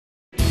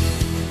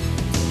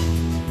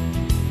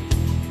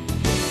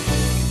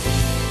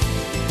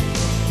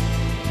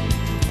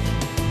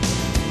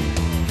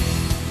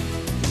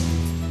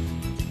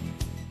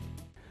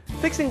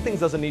Fixing things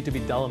doesn't need to be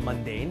dull and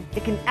mundane,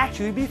 it can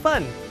actually be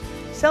fun.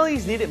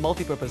 Selleys Knead It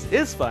Multipurpose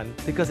is fun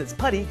because it's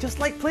putty just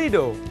like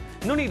Play-Doh.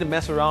 No need to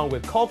mess around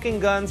with caulking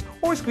guns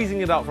or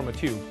squeezing it out from a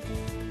tube.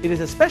 It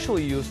is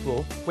especially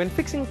useful when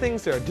fixing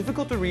things that are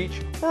difficult to reach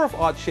or of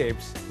odd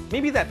shapes.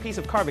 Maybe that piece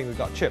of carving that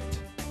got chipped,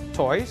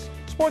 toys,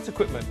 sports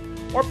equipment,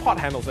 or pot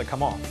handles that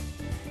come off.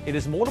 It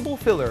is moldable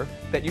filler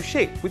that you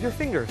shape with your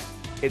fingers.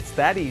 It's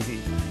that easy.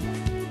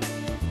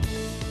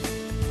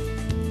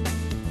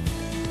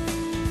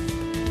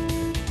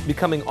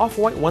 Becoming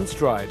off-white once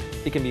dried,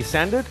 it can be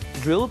sanded,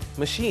 drilled,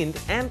 machined,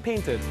 and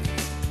painted.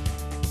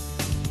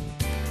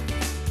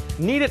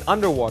 Knead It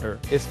Underwater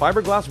is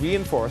fiberglass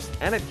reinforced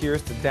and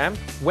adheres to damp,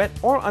 wet,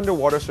 or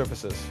underwater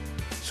surfaces.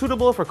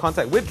 Suitable for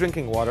contact with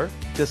drinking water,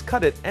 just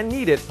cut it and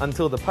knead it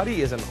until the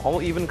putty is an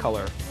all-even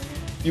color.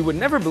 You would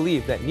never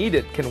believe that Knead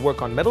It can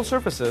work on metal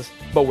surfaces,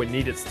 but with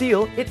Knead It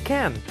steel, it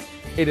can.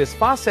 It is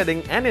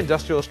fast-setting and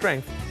industrial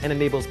strength and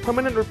enables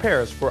permanent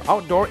repairs for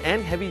outdoor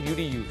and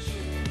heavy-duty use.